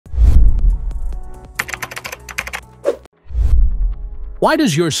Why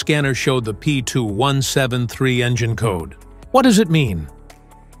does your scanner show the P2173 engine code? What does it mean?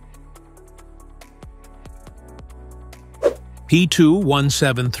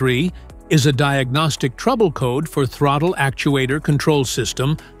 P2173 is a diagnostic trouble code for throttle actuator control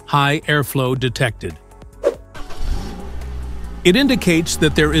system, high airflow detected. It indicates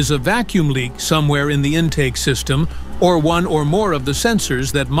that there is a vacuum leak somewhere in the intake system, or one or more of the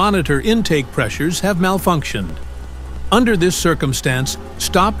sensors that monitor intake pressures have malfunctioned. Under this circumstance,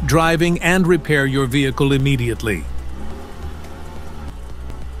 stop driving and repair your vehicle immediately.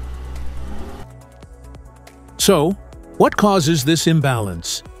 So, what causes this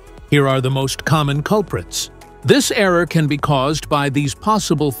imbalance? Here are the most common culprits. This error can be caused by these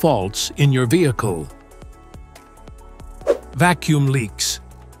possible faults in your vehicle. Vacuum leaks.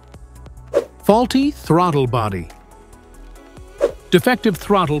 Faulty throttle body. Defective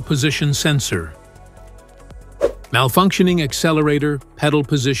throttle position sensor. Malfunctioning accelerator pedal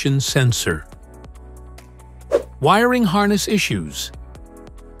position sensor. Wiring harness issues.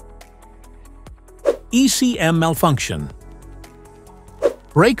 ECM malfunction.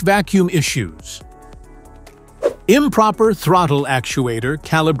 Brake vacuum issues. Improper throttle actuator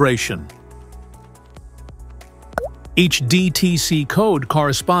calibration. Each DTC code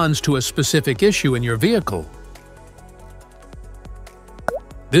corresponds to a specific issue in your vehicle.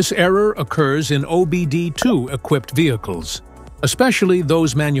 This error occurs in OBD2 equipped vehicles, especially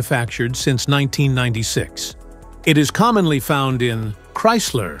those manufactured since 1996. It is commonly found in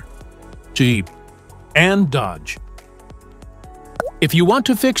Chrysler, Jeep, and Dodge. If you want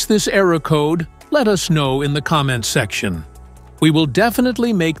to fix this error code, let us know in the comments section. We will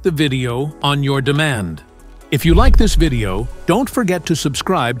definitely make the video on your demand. If you like this video, don't forget to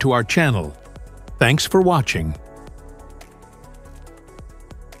subscribe to our channel. Thanks for watching.